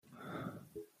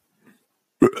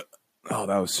Oh,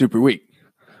 that was super weak.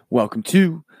 Welcome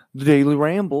to the Daily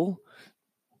Ramble.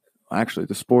 Actually,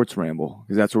 the Sports Ramble,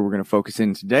 because that's where we're going to focus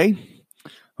in today.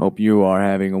 Hope you are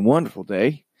having a wonderful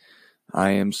day.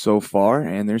 I am so far,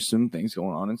 and there's some things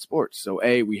going on in sports. So,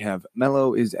 we have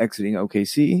Melo is exiting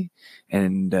OKC,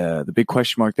 and the big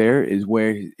question mark there is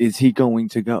where is he going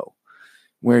to go?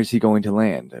 Where is he going to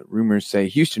land? Rumors say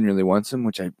Houston really wants him,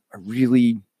 which I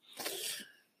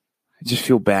just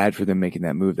feel bad for them making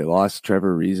that move. They lost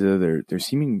Trevor Ariza. They're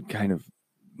seeming kind of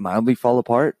mildly fall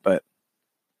apart, but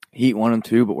Heat want him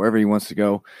too. But wherever he wants to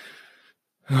go,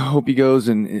 I hope he goes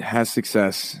and has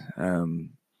success.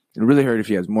 It really hurt if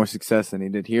he has more success than he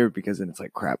did here, because then it's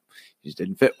like, crap, he just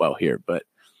didn't fit well here. But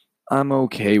I'm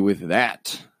okay with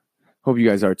that. Hope you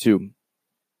guys are too.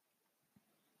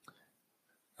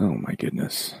 Oh my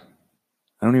goodness.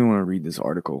 I don't even want to read this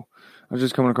article. I was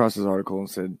just coming across this article and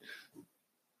said,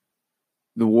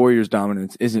 the Warriors'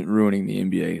 dominance isn't ruining the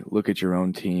NBA. Look at your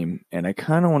own team. And I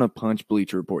kind of want to punch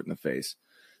Bleacher Report in the face.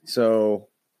 So,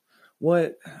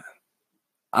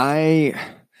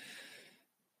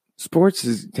 sports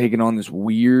is taking on this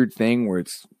weird thing where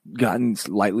it's gotten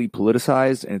slightly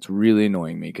politicized, and it's really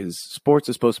annoying me because sports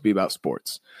is supposed to be about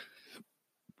sports.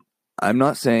 I'm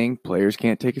not saying players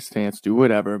can't take a stance, do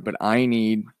whatever, but I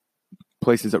need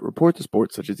places that report the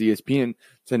sports, such as ESPN,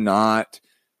 to not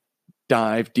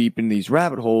dive deep in these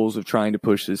rabbit holes of trying to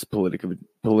push this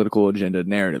political agenda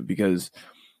narrative, because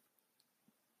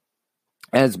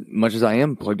as much as I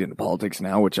am plugged into politics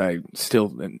now, which I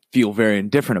still feel very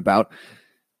indifferent about,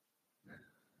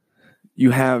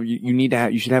 you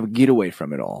should have a getaway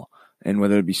from it all. And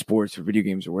whether it be sports or video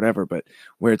games or whatever, but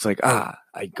where it's like, I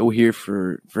go here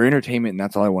for entertainment and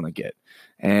that's all I want to get.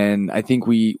 And I think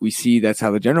we see that's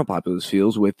how the general populace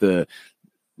feels with the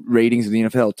ratings of the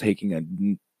NFL taking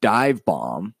a dive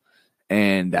bomb,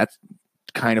 and that's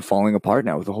kind of falling apart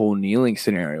now with the whole kneeling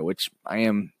scenario, which I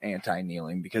am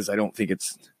anti-kneeling because I don't think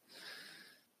it's,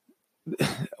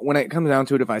 when it comes down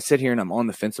to it, if I sit here and I'm on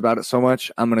the fence about it so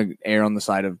much, I'm going to err on the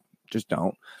side of just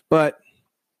don't. But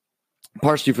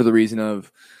partially for the reason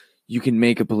of you can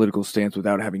make a political stance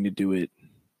without having to do it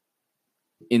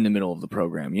in the middle of the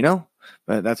program,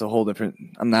 but that's a whole different,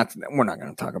 we're not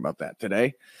going to talk about that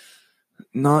today.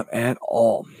 Not at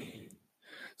all.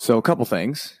 So a couple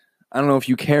things. I don't know if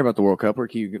you care about the World Cup or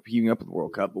keeping up with the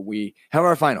World Cup, but we have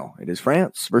our final. It is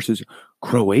France versus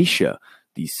Croatia,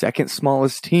 the second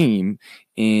smallest team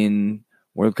in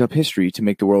World Cup history to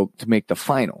make the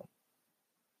final.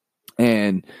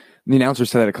 And the announcer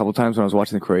said that a couple times when I was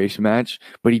watching the Croatia match,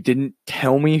 but he didn't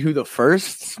tell me who the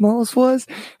first smallest was.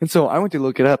 And so I went to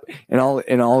look it up, and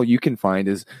all you can find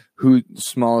is who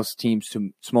smallest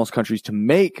countries to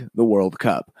make the World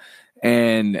Cup.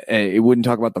 And it wouldn't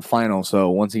talk about the final.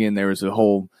 So once again, there was a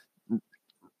whole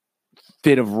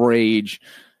fit of rage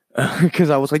because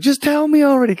I was like, just tell me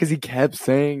already, because he kept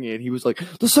saying it. He was like,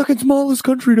 the second smallest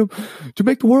country to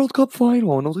make the World Cup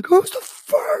final. And I was like, who's the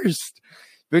first?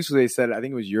 Eventually they said, I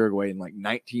think it was Uruguay in like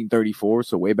 1934,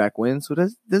 so way back when. So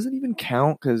does it even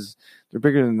count, because they're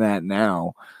bigger than that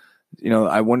now.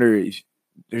 I wonder if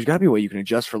there's got to be a way you can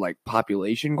adjust for like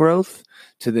population growth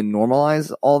to then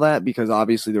normalize all that, because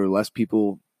obviously there were less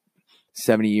people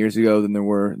 70 years ago than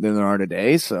there are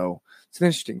today. So it's an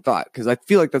interesting thought, because I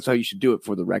feel like that's how you should do it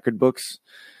for the record books.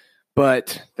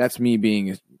 But that's me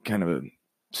being kind of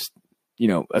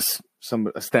a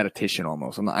statistician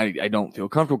almost. I don't feel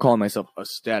comfortable calling myself a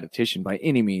statistician by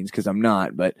any means, because I'm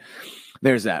not. But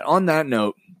there's that. On that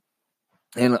note,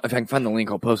 and if I can find the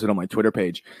link, I'll post it on my Twitter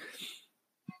page.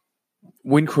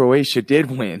 When Croatia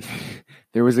did win,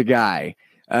 there was a guy.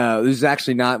 This is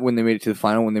actually not when they made it to the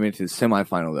final. When they made it to the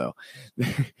semifinal, though,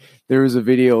 there was a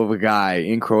video of a guy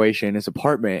in Croatia in his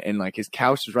apartment, and like his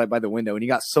couch was right by the window, and he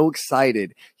got so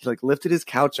excited he like lifted his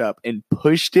couch up and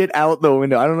pushed it out the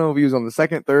window. I don't know if he was on the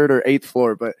second, third, or eighth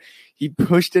floor, but he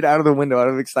pushed it out of the window out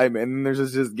of excitement. And then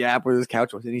there's this gap where his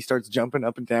couch was, and he starts jumping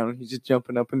up and down. And he's just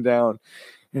jumping up and down,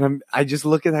 and I just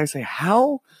look at that and say,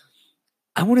 how.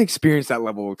 I want to experience that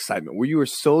level of excitement where you are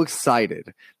so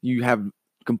excited, you have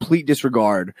complete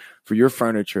disregard for your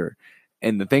furniture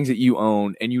and the things that you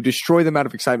own, and you destroy them out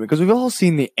of excitement. Because we've all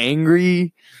seen the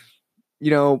angry,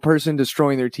 person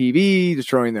destroying their TV,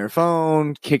 destroying their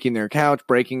phone, kicking their couch,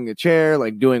 breaking a chair,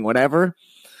 like doing whatever.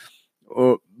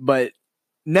 But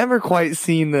never quite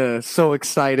seen the so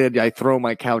excited I throw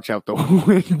my couch out the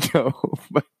window.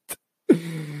 But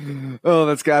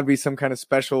that's got to be some kind of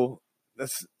special.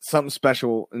 That's something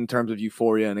special in terms of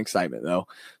euphoria and excitement, though,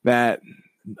 that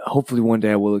hopefully one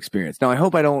day I will experience. Now, I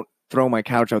hope I don't throw my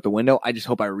couch out the window. I just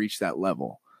hope I reach that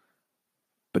level.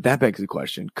 But that begs the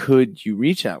question, could you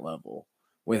reach that level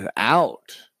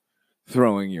without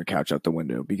throwing your couch out the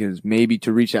window, because maybe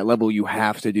to reach that level, you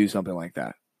have to do something like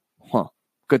that.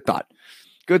 Good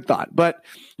thought. But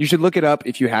you should look it up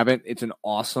if you haven't. It's an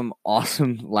awesome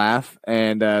laugh.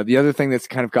 And the other thing that's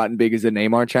kind of gotten big is the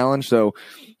Neymar challenge. So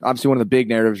obviously one of the big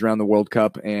narratives around the World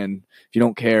Cup. And if you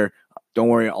don't care, don't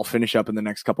worry, I'll finish up in the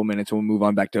next couple minutes and we'll move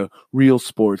on back to real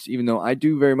sports, even though I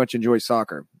do very much enjoy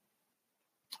soccer.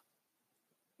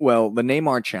 Well, the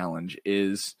Neymar challenge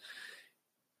is,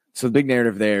 so the big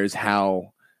narrative there is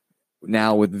how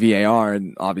now with VAR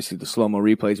and obviously the slow-mo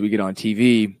replays we get on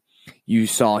TV, you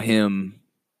saw him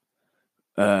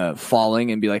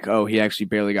falling and be like, oh, he actually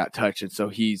barely got touched. And so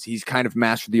he's kind of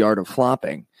mastered the art of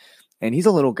flopping. And he's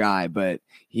a little guy, but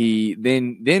he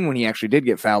then when he actually did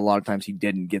get fouled, a lot of times he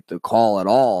didn't get the call at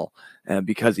all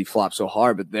because he flopped so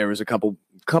hard. But there was a couple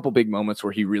big moments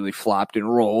where he really flopped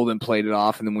and rolled and played it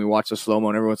off. And then we watched the slow-mo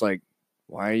and everyone's like,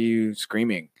 why are you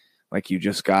screaming? Like you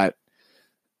just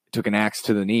took an axe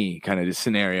to the knee kind of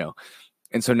scenario.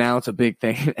 And so now it's a big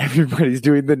thing. Everybody's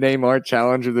doing the Neymar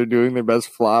challenge, or they're doing their best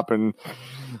flop. And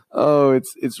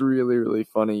it's really, really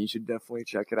funny. You should definitely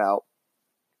check it out.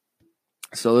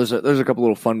 So there's a couple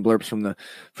little fun blurbs from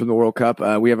the World Cup.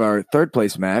 We have our third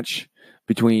place match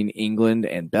between England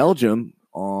and Belgium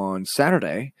on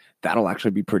Saturday. That'll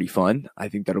actually be pretty fun. I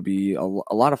think that'll be a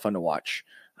lot of fun to watch.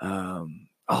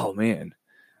 Oh man,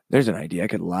 there's an idea. I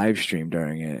could live stream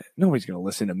during it. Nobody's going to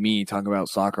listen to me talk about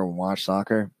soccer and watch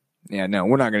soccer. Yeah, no,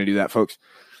 we're not going to do that, folks.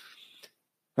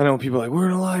 I know people are like, we're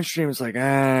in a live stream. It's like,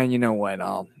 you know what?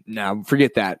 No,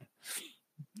 forget that.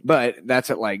 But that's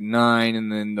at like 9,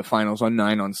 and then the finals on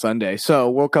 9 on Sunday. So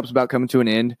World Cup's about coming to an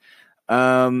end.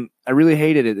 I really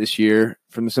hated it this year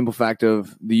from the simple fact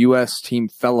of the U.S. team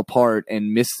fell apart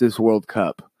and missed this World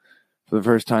Cup for the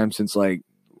first time since like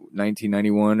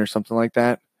 1991 or something like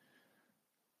that.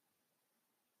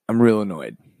 I'm real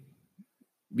annoyed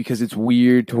because it's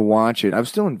weird to watch it. I'm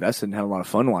still invested and had a lot of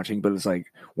fun watching, but it's like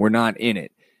we're not in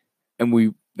it.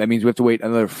 And that means we have to wait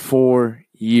another 4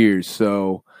 years.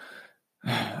 So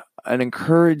an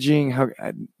encouraging,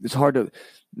 it's hard to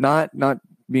not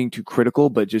being too critical,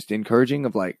 but just encouraging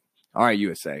of like, all right,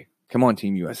 USA, come on,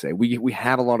 Team USA. We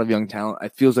have a lot of young talent.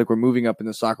 It feels like we're moving up in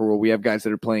the soccer world. We have guys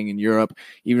that are playing in Europe,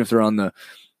 even if they're on the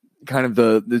kind of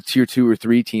the tier 2 or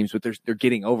 3 teams, but they're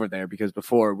getting over there because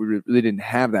before we really didn't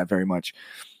have that very much.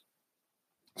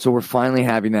 So we're finally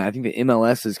having that. I think the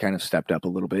MLS has kind of stepped up a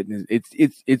little bit.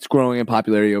 It's growing in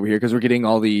popularity over here because we're getting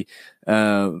all the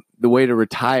way to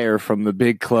retire from the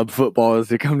big club football is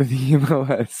to come to the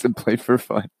MLS and play for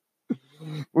fun,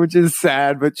 which is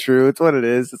sad but true. It's what it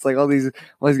is. It's like all these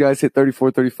guys hit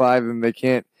 34, 35 and they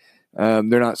can't. They're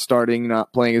not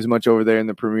not playing as much over there in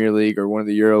the Premier League or one of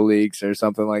the Euro leagues or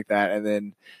something like that. And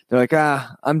then they're like,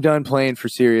 I'm done playing for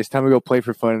serious. Time to go play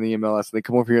for fun in the MLS. And they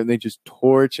come over here and they just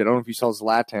torch. I don't know if you saw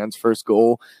Zlatan's first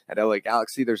goal at LA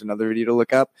Galaxy. There's another video to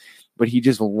look up, but he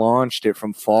just launched it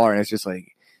from far. And it's just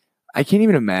like, I can't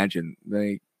even imagine.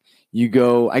 Like you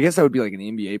go, I guess that would be like an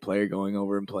NBA player going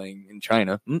over and playing in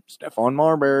China. Stephon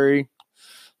Marbury,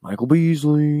 Michael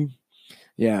Beasley.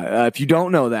 Yeah, if you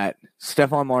don't know that,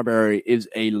 Stephon Marbury is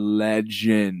a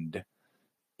legend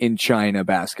in China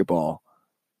basketball.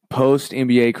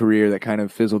 Post-NBA career that kind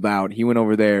of fizzled out, he went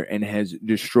over there and has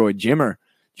destroyed Jimmer.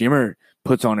 Jimmer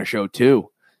puts on a show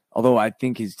too. Although I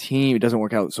think his team, it doesn't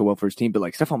work out so well for his team, but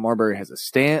like Stephon Marbury has a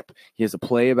stamp. He has a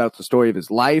play about the story of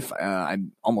his life.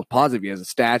 I'm almost positive he has a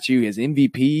statue. He has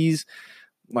MVPs.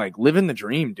 Like, living the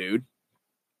dream, dude.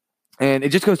 And it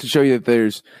just goes to show you that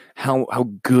there's how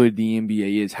good the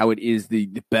NBA is, how it is the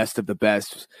best of the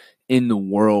best in the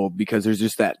world, because there's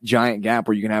just that giant gap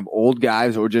where you can have old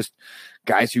guys or just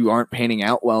guys who aren't panning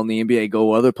out well in the NBA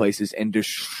go other places and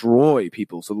destroy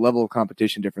people. So the level of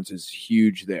competition difference is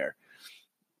huge there.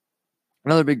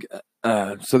 Another big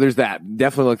so there's that.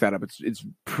 Definitely look that up. It's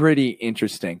pretty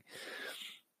interesting.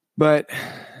 But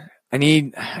I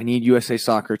need USA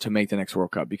Soccer to make the next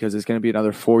World Cup because it's going to be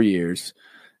another 4 years.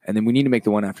 And then we need to make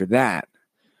the one after that,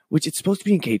 which it's supposed to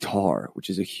be in Qatar, which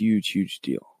is a huge, huge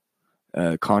deal.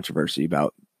 Controversy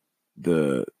about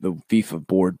the FIFA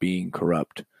board being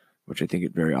corrupt, which I think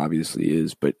it very obviously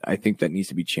is. But I think that needs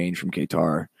to be changed from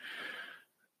Qatar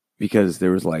because it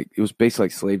was basically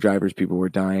like slave drivers. People were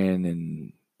dying,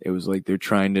 and it was like they're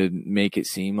trying to make it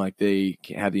seem like they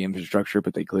have the infrastructure,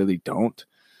 but they clearly don't.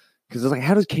 Because it's like,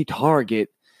 how does Qatar get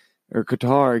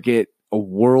a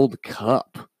World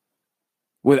Cup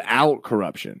without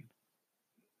corruption?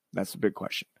 That's the big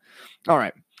question. All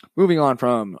right. Moving on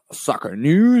from soccer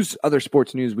news, other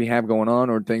sports news we have going on,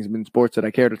 or things in sports that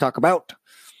I care to talk about.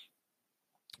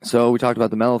 So we talked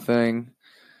about the Melo thing.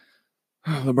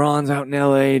 LeBron's out in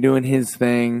LA doing his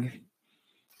thing.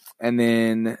 And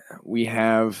then we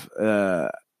have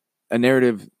a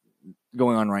narrative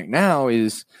going on right now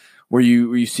is where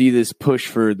you see this push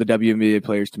for the WNBA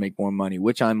players to make more money,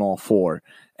 which I'm all for.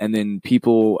 And then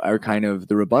people are kind of,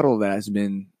 the rebuttal that has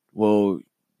been, well,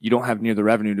 you don't have near the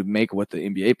revenue to make what the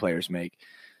NBA players make.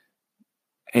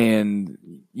 And,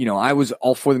 I was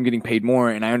all for them getting paid more,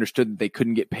 and I understood that they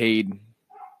couldn't get paid,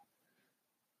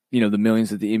 the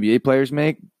millions that the NBA players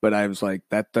make. But I was like,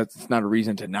 that's not a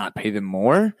reason to not pay them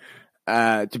more.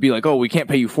 To be like, oh, we can't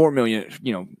pay you $4 million,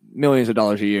 millions of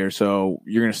dollars a year, so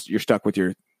you're stuck with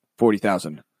your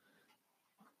 40,000.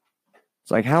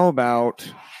 It's like, how about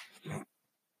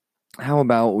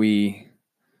we,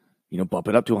 bump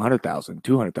it up to 100,000,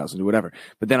 200,000, or whatever.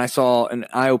 But then I saw an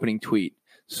eye-opening tweet.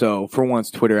 So for once,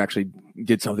 Twitter actually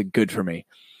did something good for me.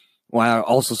 Well, I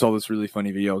also saw this really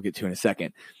funny video I'll get to in a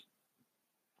second.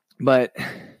 But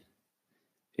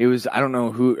it was, I don't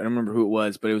remember who it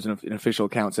was, but it was an official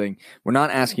account saying, we're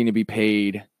not asking to be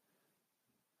paid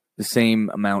the same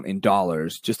amount in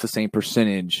dollars, just the same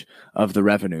percentage of the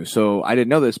revenue. So I didn't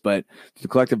know this, but the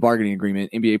collective bargaining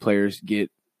agreement, NBA players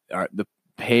get the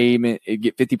payment,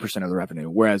 get 50% of the revenue,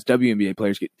 whereas WNBA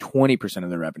players get 20% of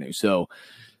the revenue. So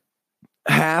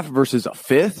half versus a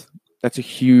fifth, that's a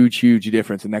huge, huge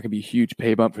difference, and that could be a huge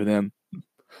pay bump for them.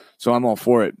 So I'm all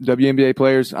for it. WNBA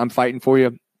players, I'm fighting for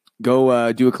you.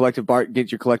 Go do a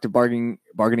get your collective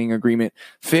bargaining agreement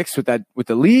fixed with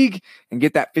the league, and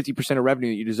get that 50% of revenue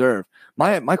that you deserve.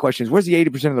 My question is, where's the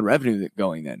 80% of the revenue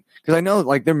going then? Because I know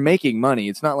they're making money.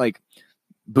 It's not like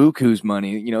buku's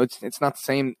money. It's not the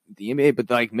same the NBA,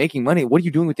 but making money. What are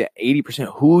you doing with that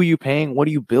 80%? Who are you paying? What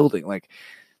are you building?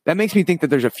 That makes me think that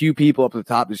there's a few people up at the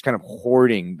top just kind of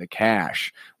hoarding the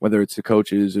cash, whether it's the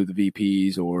coaches or the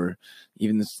VPs or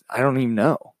even this, I don't even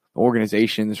know,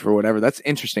 organizations for whatever. That's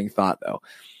interesting thought though.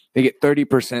 They get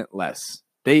 30% less.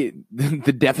 The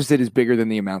deficit is bigger than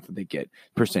the amount that they get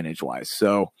percentage wise.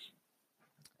 So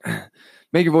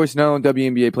make your voice known.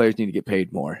 WNBA players need to get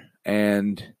paid more.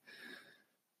 And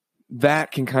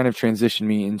that can kind of transition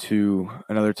me into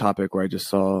another topic where I just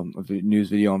saw a news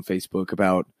video on Facebook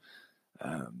about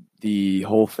the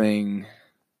whole thing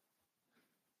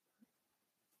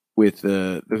with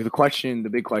the big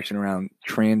question around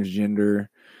transgender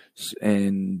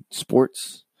and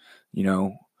sports,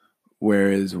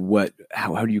 whereas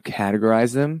how do you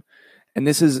categorize them?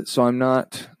 And so I'm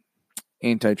not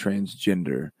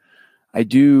anti-transgender. I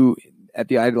do, at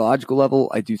the ideological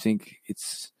level, I do think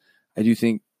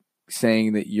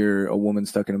saying that you're a woman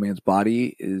stuck in a man's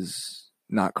body is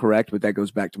not correct, but that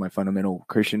goes back to my fundamental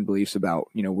Christian beliefs about,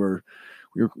 we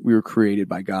were created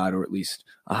by God, or at least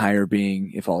a higher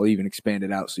being, if I'll even expand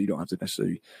it out so you don't have to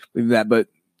necessarily believe that. But,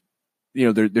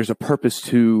 there's a purpose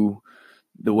to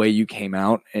the way you came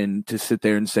out, and to sit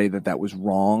there and say that was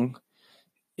wrong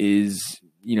is,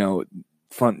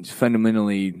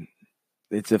 fundamentally,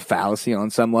 it's a fallacy on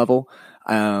some level.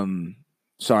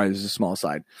 Sorry, this is a small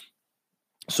side.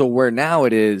 So where now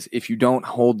it is, if you don't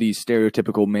hold these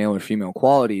stereotypical male or female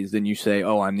qualities, then you say,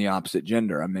 oh, I'm the opposite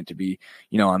gender. I'm meant to be,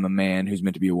 I'm a man who's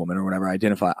meant to be a woman or whatever. I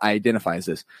identify as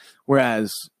this.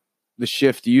 Whereas the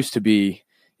shift used to be,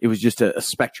 it was just a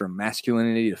spectrum,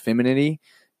 masculinity to femininity.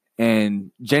 And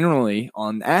generally,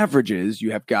 on averages,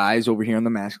 you have guys over here on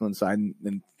the masculine side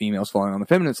and females falling on the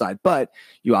feminine side. But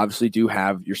you obviously do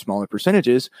have your smaller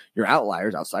percentages, your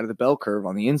outliers outside of the bell curve,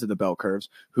 on the ends of the bell curves,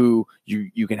 who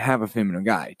you can have a feminine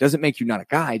guy. It doesn't make you not a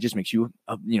guy. It just makes you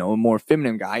a more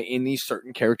feminine guy in these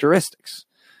certain characteristics.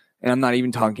 And I'm not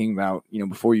even talking about,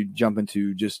 before you jump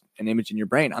into just an image in your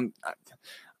brain.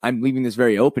 I'm leaving this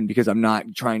very open because I'm not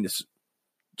trying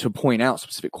to point out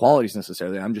specific qualities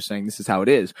necessarily. I'm just saying this is how it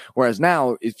is. Whereas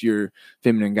now, if you're a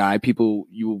feminine guy,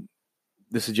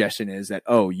 the suggestion is that,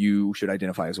 oh, you should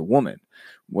identify as a woman,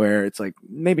 where it's like,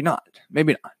 maybe not,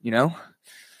 But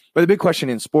the big question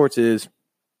in sports is,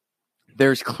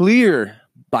 there's clear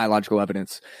biological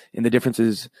evidence in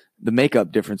the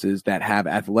makeup differences that have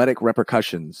athletic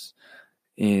repercussions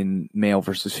in male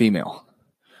versus female.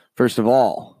 First of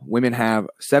all, women have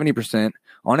 70%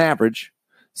 on average,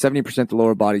 70% the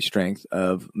lower body strength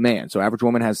of man. So average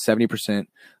woman has 70%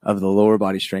 of the lower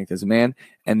body strength as a man.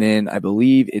 And then I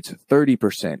believe it's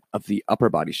 30% of the upper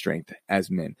body strength as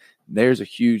men. There's a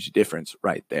huge difference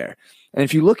right there. And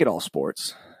if you look at all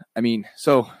sports,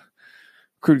 so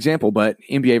crude example, but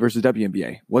NBA versus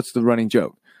WNBA, what's the running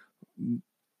joke?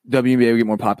 WNBA will get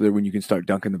more popular when you can start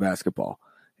dunking the basketball.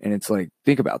 And it's like,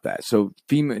 think about that. So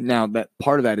now that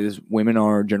part of that is women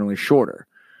are generally shorter.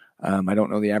 I don't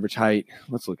know the average height.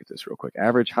 Let's look at this real quick.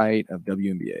 Average height of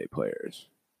WNBA players.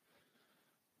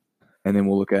 And then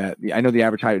we'll look at I know the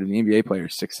average height of the NBA player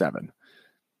is 6'7".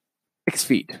 6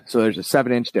 feet. So there's a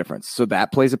 7-inch difference. So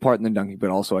that plays a part in the dunking, but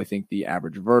also I think the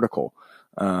average vertical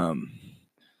jump.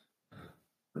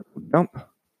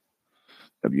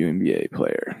 WNBA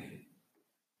player.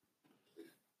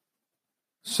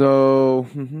 So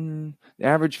the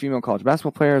average female college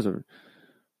basketball players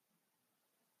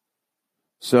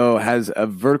has a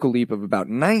vertical leap of about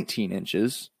 19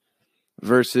 inches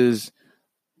versus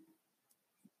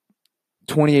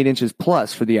 28 inches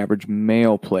plus for the average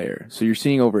male player. So you're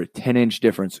seeing over a 10-inch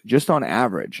difference just on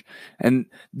average. And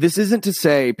this isn't to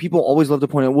say, people always love to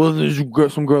point out, well, there's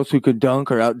some girls who could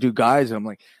dunk or outdo guys. And I'm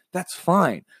like, that's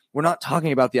fine. We're not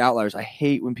talking about the outliers. I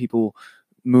hate when people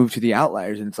move to the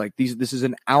outliers and it's like this is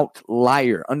an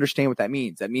outlier. Understand what that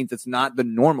means. That means it's not the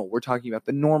normal. We're talking about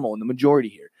the normal and the majority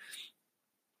here.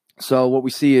 So what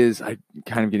we see is, I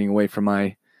kind of getting away from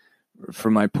my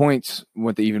points,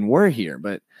 what they even were here,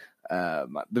 but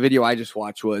the video I just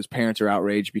watched was parents are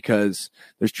outraged because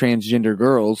there's transgender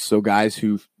girls, so guys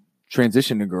who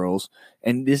transition to girls,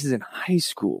 and this is in high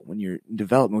school when you're in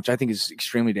development, which I think is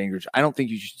extremely dangerous. I don't think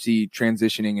you should see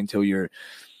transitioning until you're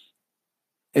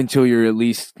at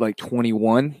least like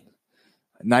 21,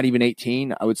 not even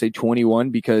 18. I would say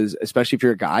 21, because especially if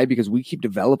you're a guy, because we keep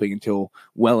developing until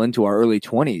well into our early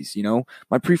 20s. You know,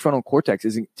 my prefrontal cortex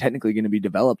isn't technically going to be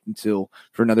developed until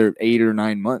for another 8 or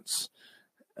 9 months,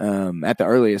 at the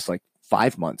earliest, like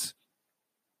 5 months.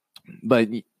 But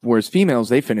whereas females,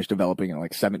 they finish developing at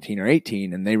like 17 or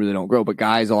 18 and they really don't grow. But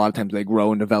guys, a lot of times they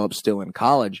grow and develop still in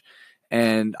college.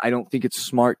 And I don't think it's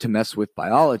smart to mess with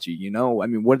biology. You know, I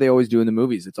mean, what do they always do in the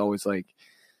movies? It's always like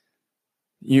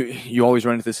you always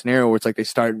run into this scenario where it's like they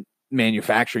start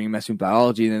manufacturing and messing with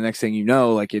biology, and the next thing you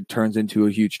know, like it turns into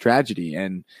a huge tragedy.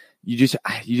 And you just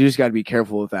got to be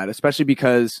careful with that, especially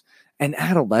because in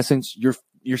adolescence, you're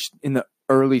in the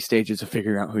early stages of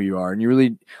figuring out who you are,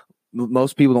 and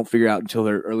most people don't figure out until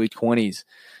their early 20s,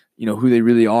 you know, who they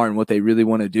really are and what they really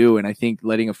want to do. And I think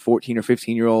letting a 14 or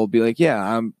 15-year-old be like,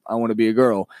 yeah, I want to be a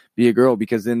girl,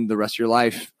 because then the rest of your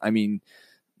life, I mean,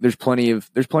 there's plenty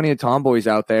of tomboys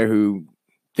out there who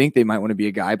think they might want to be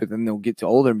a guy, but then they'll get to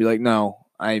older and be like, no,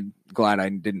 I'm glad I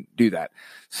didn't do that.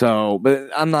 So, but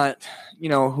I'm not, you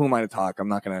know, who am I to talk? I'm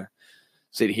not going to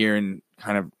sit here and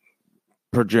kind of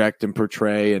project and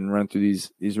portray and run through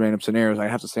these random scenarios. I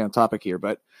have to stay on topic here,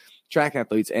 but track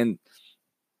athletes, and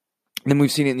then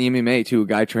we've seen it in the MMA too. A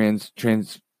guy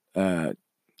transitioned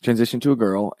to a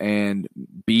girl and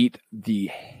beat the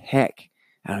heck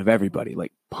out of everybody,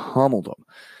 like pummeled them.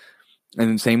 And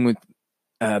then same with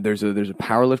there's a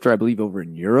power lifter, I believe, over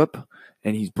in Europe,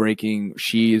 and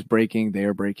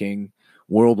they're breaking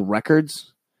world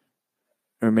records,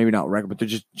 or maybe not record, but they're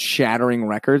just shattering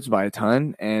records by a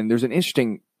ton. And there's an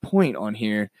interesting point on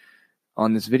here.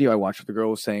 On this video I watched, where the girl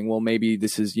was saying, well, maybe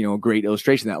this is, you know, a great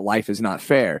illustration that life is not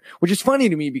fair, which is funny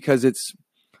to me because it's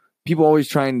people always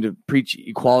trying to preach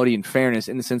equality and fairness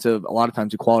in the sense of a lot of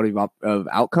times equality of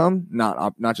outcome,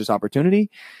 not just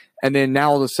opportunity. And then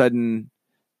now all of a sudden,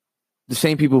 the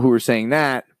same people who were saying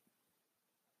that,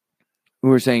 who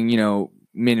were saying, you know,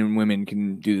 men and women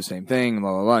can do the same thing,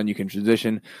 blah, blah, blah, and you can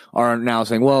transition, are now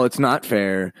saying, well, it's not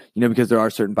fair, you know, because there are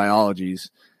certain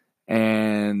biologies.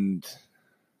 And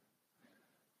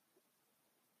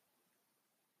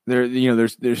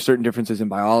there's certain differences in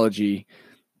biology,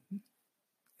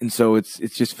 and so it's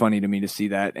just funny to me to see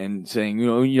that and saying, you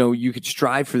know, you could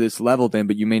strive for this level then,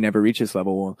 but you may never reach this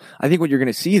level. Well, I think what you're going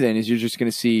to see then is you're just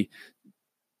going to see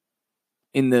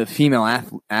in the female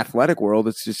athletic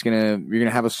world, you're going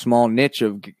to have a small niche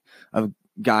of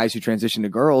guys who transition to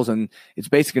girls, and it's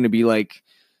basically going to be like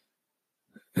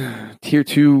tier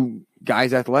 2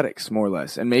 guys athletics, more or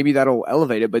less, and maybe that'll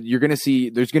elevate it. But you're going to see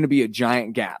there's going to be a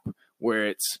giant gap where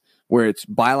it's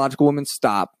biological women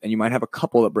stop, and you might have a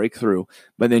couple that break through,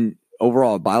 but then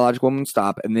overall biological women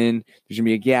stop, and then there's gonna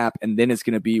be a gap, and then it's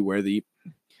gonna be where the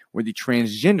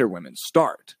transgender women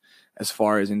start, as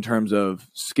far as in terms of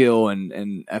skill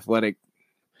and athletic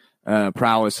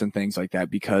prowess and things like that,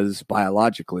 because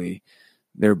biologically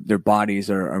their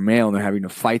bodies are male, and they're having to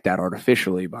fight that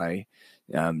artificially by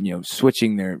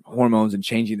switching their hormones and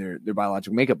changing their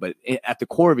biological makeup. But at the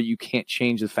core of it, you can't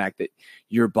change the fact that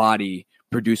your body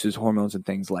produces hormones and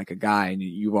things like a guy, and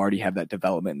you already have that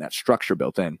development and that structure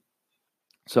built in.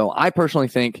 So I personally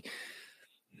think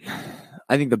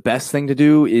the best thing to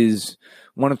do is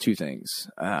one of two things.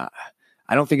 I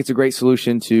don't think it's a great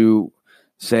solution to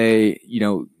say,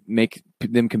 make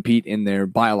them compete in their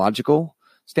biological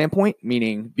standpoint,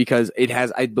 meaning because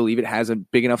I believe it has a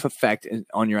big enough effect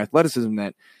on your athleticism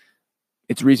that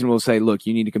it's reasonable to say, look,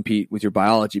 you need to compete with your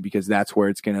biology because that's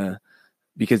what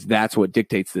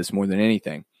dictates this more than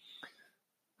anything.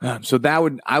 So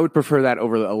I would prefer that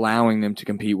over allowing them to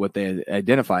compete what they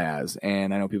identify as.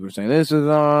 And I know people are saying this is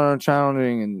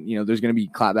challenging, and there's going to be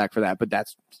clapback for that. But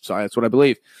that's what I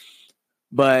believe.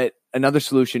 But another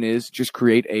solution is just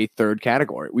create a third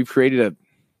category. We've created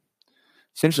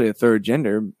essentially a third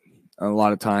gender a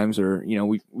lot of times, or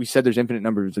we said there's infinite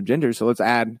numbers of genders, so let's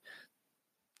add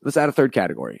a third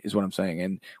category is what I'm saying,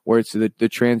 and where it's the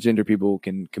transgender people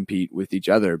can compete with each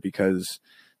other because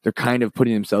they're kind of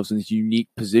putting themselves in this unique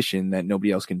position that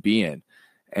nobody else can be in.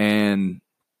 And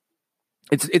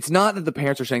it's not that the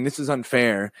parents are saying this is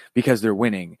unfair because they're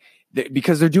winning,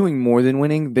 because they're doing more than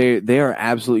winning. They are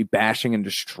absolutely bashing and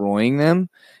destroying them,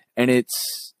 and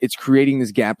it's creating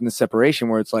this gap in the separation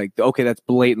where it's like, okay, that's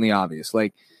blatantly obvious.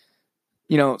 Like,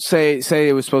 say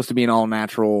it was supposed to be an all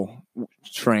natural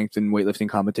strength and weightlifting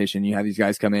competition. You have these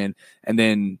guys come in, and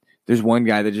then there's one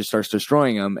guy that just starts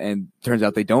destroying them, and turns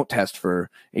out they don't test for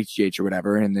HGH or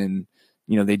whatever. And then,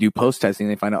 they do post testing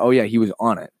and they find out, oh yeah, he was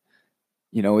on it.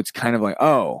 It's kind of like,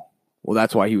 oh, well,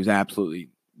 that's why he was absolutely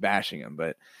bashing him.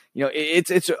 But,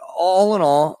 it's all in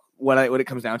all, what it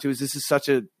comes down to is this is such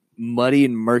a muddy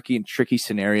and murky and tricky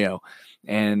scenario.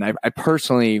 And I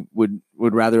personally would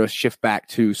rather us shift back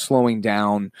to slowing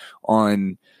down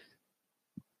on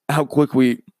how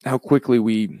quickly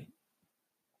we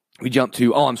jump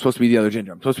to, oh, I'm supposed to be the other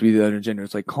gender. I'm supposed to be the other gender.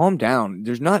 It's like, calm down.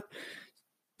 There's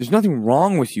nothing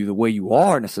wrong with you the way you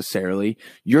are necessarily.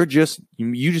 You just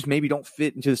maybe don't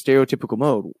fit into the stereotypical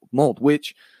mold,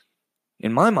 which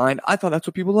in my mind, I thought that's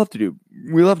what people love to do.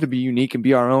 We love to be unique and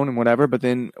be our own and whatever. But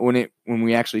then when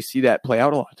we actually see that play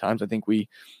out a lot of times, I think we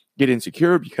get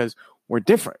insecure because we're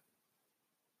different.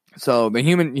 So the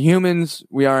humans,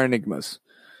 we are enigmas.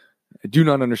 I do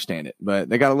not understand it, but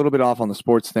they got a little bit off on the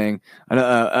sports thing.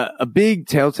 A big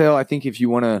telltale, I think, if you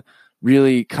want to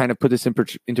really kind of put this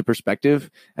into perspective,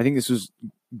 I think this was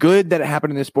good that it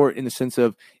happened in this sport in the sense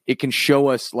of it can show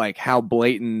us like how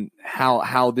blatant,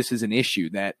 how this is an issue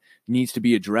that needs to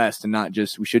be addressed and not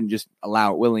just, we shouldn't just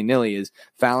allow it willy-nilly. Is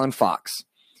Fallon Fox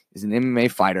is an MMA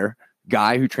fighter,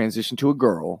 guy who transitioned to a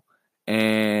girl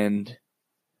and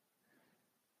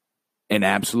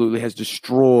absolutely has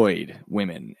destroyed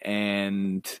women.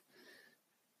 And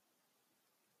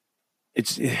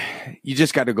you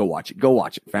just got to go watch it. Go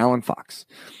watch it. Fallon Fox.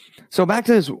 So back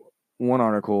to this one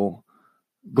article.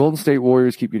 Golden State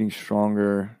Warriors keep getting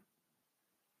stronger.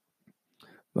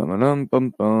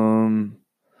 And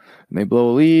they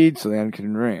blow a lead, so they have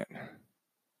Kevin Durant.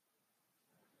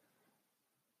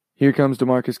 Here comes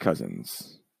DeMarcus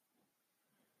Cousins.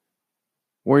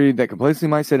 Worried that complacency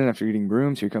might set in after eating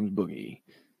brooms. Here comes Boogie.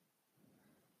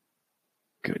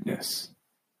 Goodness.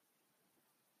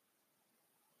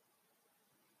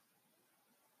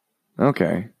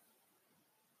 Okay.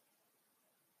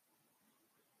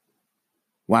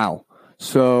 Wow.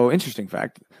 So, interesting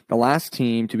fact. The last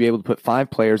team to be able to put 5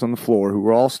 players on the floor who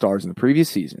were all stars in the previous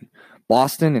season.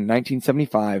 Boston in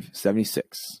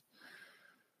 1975-76.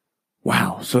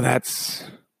 Wow. So that's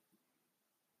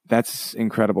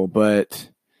incredible. But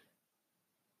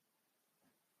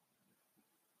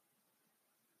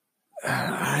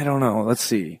I don't know. Let's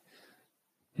see.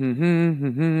 There's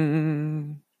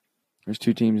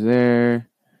 2 teams there.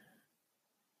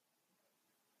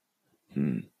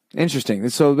 Interesting.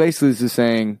 So basically this is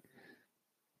saying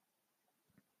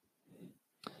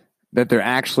that they're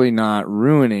actually not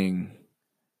ruining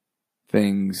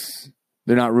things.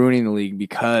 They're not ruining the league,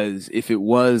 because if it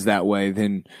was that way,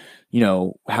 then,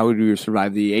 how would we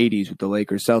survive the 80s with the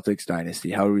Lakers Celtics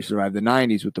dynasty? How would we survive the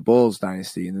 90s with the Bulls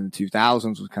dynasty? And then the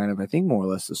 2000s was kind of, I think, more or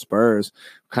less the Spurs,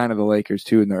 kind of the Lakers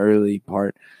too in the early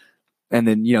part. And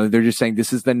then, they're just saying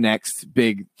this is the next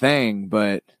big thing,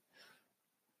 but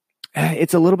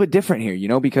it's a little bit different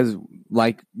here, because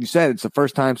like you said, it's the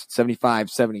first time since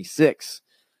 75-76.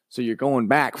 So you're going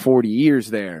back 40 years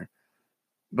there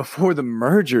before the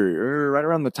merger, or right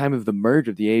around the time of the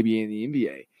merger of the ABA and the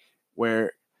NBA,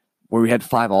 where we had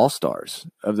 5 all-stars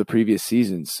of the previous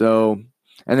season. So,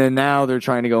 and then now they're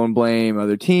trying to go and blame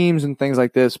other teams and things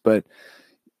like this. But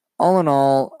all in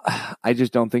all, I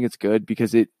just don't think it's good,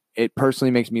 because it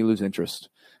personally makes me lose interest.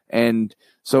 And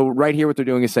so right here, what they're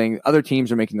doing is saying other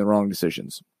teams are making the wrong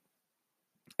decisions.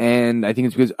 And I think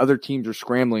it's because other teams are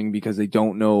scrambling because they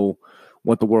don't know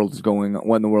what in the world is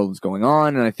going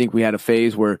on. And I think we had a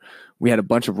phase where we had a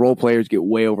bunch of role players get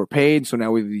way overpaid. So now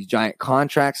we have these giant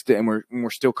contracts and we're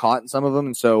still caught in some of them.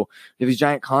 And so you have these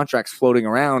giant contracts floating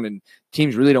around, and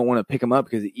teams really don't want to pick them up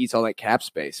because it eats all that cap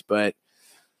space. But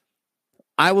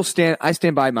I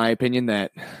stand by my opinion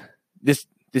that this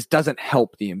doesn't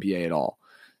help the NBA at all.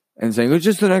 and saying it's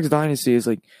just the next dynasty. Is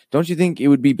like, don't you think it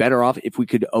would be better off if we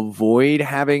could avoid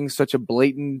having such a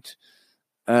blatant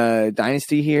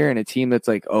dynasty here and a team that's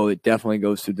like, oh, it definitely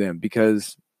goes to them?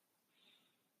 Because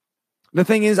the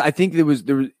thing is, I think there was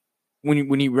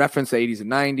when you reference the 80s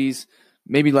and 90s,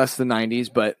 maybe less the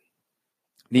 90s, but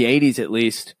the 80s at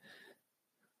least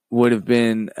would have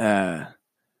been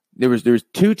there was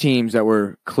two teams that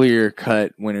were clear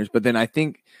cut winners, but then I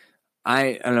think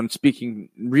I'm speaking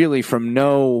really from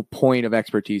no point of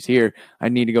expertise here. I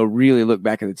need to go really look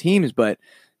back at the teams, but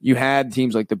you had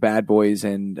teams like the Bad Boys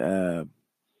and who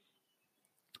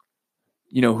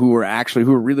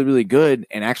were really, really good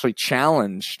and actually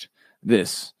challenged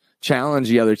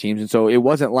the other teams. And so it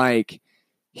wasn't like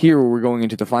here we're going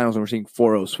into the finals and we're seeing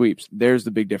 4-0 sweeps. There's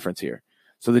the big difference here.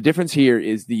 So the difference here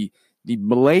is the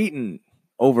blatant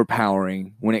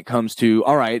overpowering when it comes to,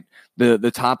 all right,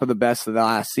 the top of the best of the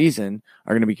last season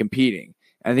are going to be competing.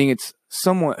 I think it's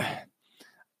somewhat,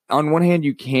 on one hand,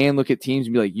 you can look at teams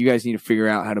and be like, you guys need to figure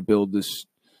out how to build this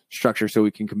structure so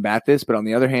we can combat this. But on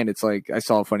the other hand, it's like, I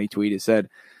saw a funny tweet. It said,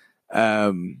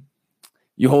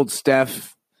 you hold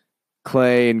Steph,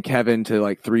 Clay, and Kevin to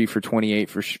like 3 for 28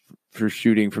 for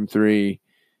shooting from three,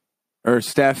 or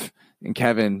Steph and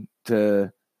Kevin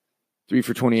to 3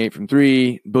 for 28 from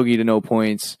three, Boogie to no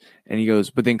points. And he goes,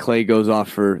 but then Clay goes off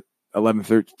for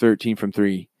 11, 13 from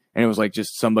three. And it was like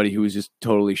just somebody who was just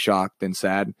totally shocked and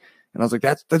sad. And I was like,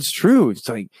 that's true. It's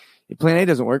like, if plan A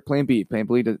doesn't work, plan B. Plan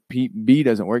B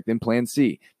doesn't work, then plan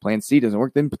C. Plan C doesn't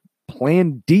work, then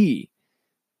plan D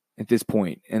at this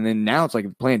point. And then now it's like,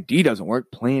 if plan D doesn't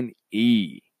work, plan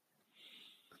E.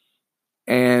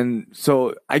 And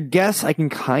so I guess I can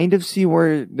kind of see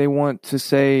where they want to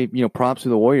say, props to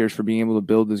the Warriors for being able to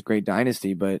build this great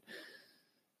dynasty, but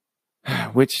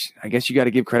which I guess you got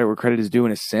to give credit where credit is due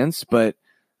in a sense, but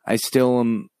I still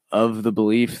am of the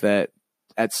belief that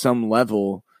at some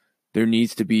level there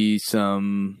needs to be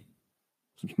some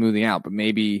smoothing out, but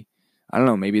maybe, I don't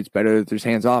know, maybe it's better that there's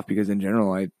hands off, because in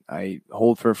general, I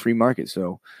hold for a free market.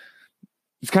 So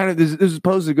it's kind of, this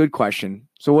poses a good question.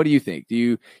 So what do you think?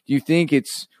 Do you think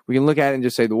we can look at it and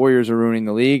just say the Warriors are ruining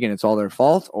the league and it's all their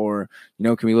fault? Or,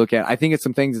 can we look at, I think it's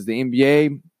some things that the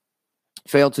NBA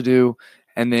failed to do.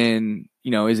 And then,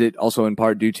 is it also in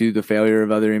part due to the failure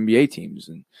of other NBA teams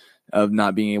and of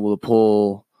not being able to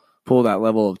pull that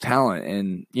level of talent?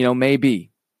 And, maybe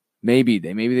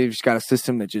they've just got a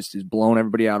system that just is blowing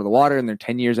everybody out of the water and they're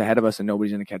 10 years ahead of us and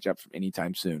nobody's going to catch up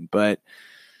anytime soon. But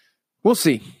we'll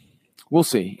see.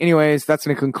 Anyways, that's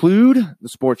going to conclude the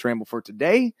Sports Ramble for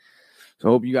today. So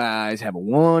I hope you guys have a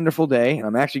wonderful day. And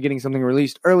I'm actually getting something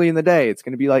released early in the day. It's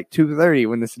going to be like 2:30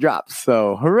 when this drops.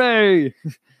 So hooray!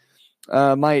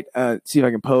 Might see if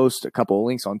I can post a couple of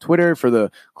links on Twitter for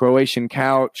the Croatian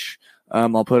couch.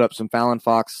 I'll put up some Fallon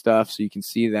Fox stuff so you can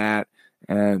see that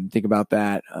and think about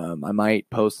that. I might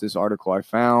post this article I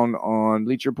found on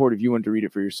Bleacher Report if you want to read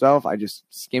it for yourself. I just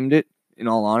skimmed it, in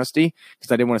all honesty,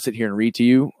 because I didn't want to sit here and read to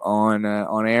you on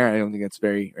air. I don't think that's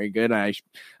very, very good. I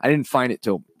didn't find it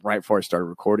till right before I started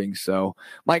recording, so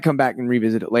might come back and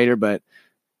revisit it later. But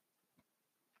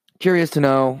curious to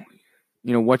know,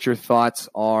 what your thoughts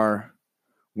are,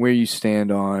 where you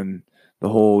stand on the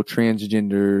whole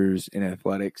transgenders in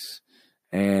athletics,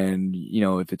 and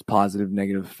if it's positive,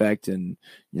 negative effect, and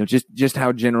just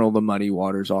how general the muddy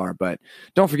waters are. But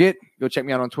don't forget, go check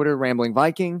me out on Twitter, Rambling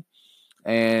Viking.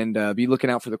 And be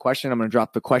looking out for the question. I'm going to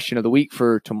drop the question of the week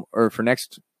for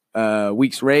next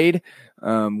week's raid,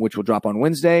 which will drop on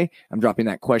Wednesday. I'm dropping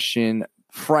that question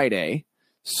Friday.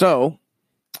 So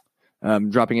I'm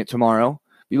dropping it tomorrow.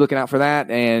 Be looking out for that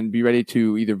and be ready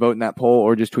to either vote in that poll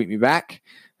or just tweet me back.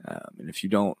 And if you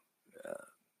don't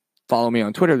follow me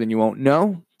on Twitter, then you won't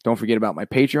know. Don't forget about my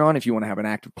Patreon. If you want to have an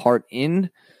active part in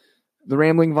the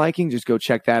Rambling Viking, just go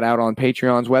check that out on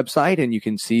Patreon's website, and you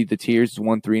can see the tiers,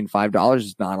 $1, $3, and $5.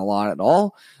 It's not a lot at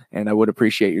all, and I would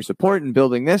appreciate your support in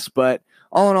building this. But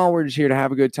all in all, we're just here to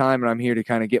have a good time, and I'm here to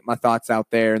kind of get my thoughts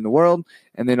out there in the world,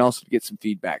 and then also to get some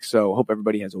feedback. So hope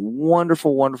everybody has a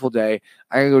wonderful, wonderful day.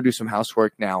 I gotta go do some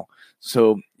housework now.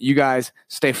 So you guys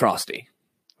stay frosty.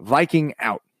 Viking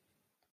out.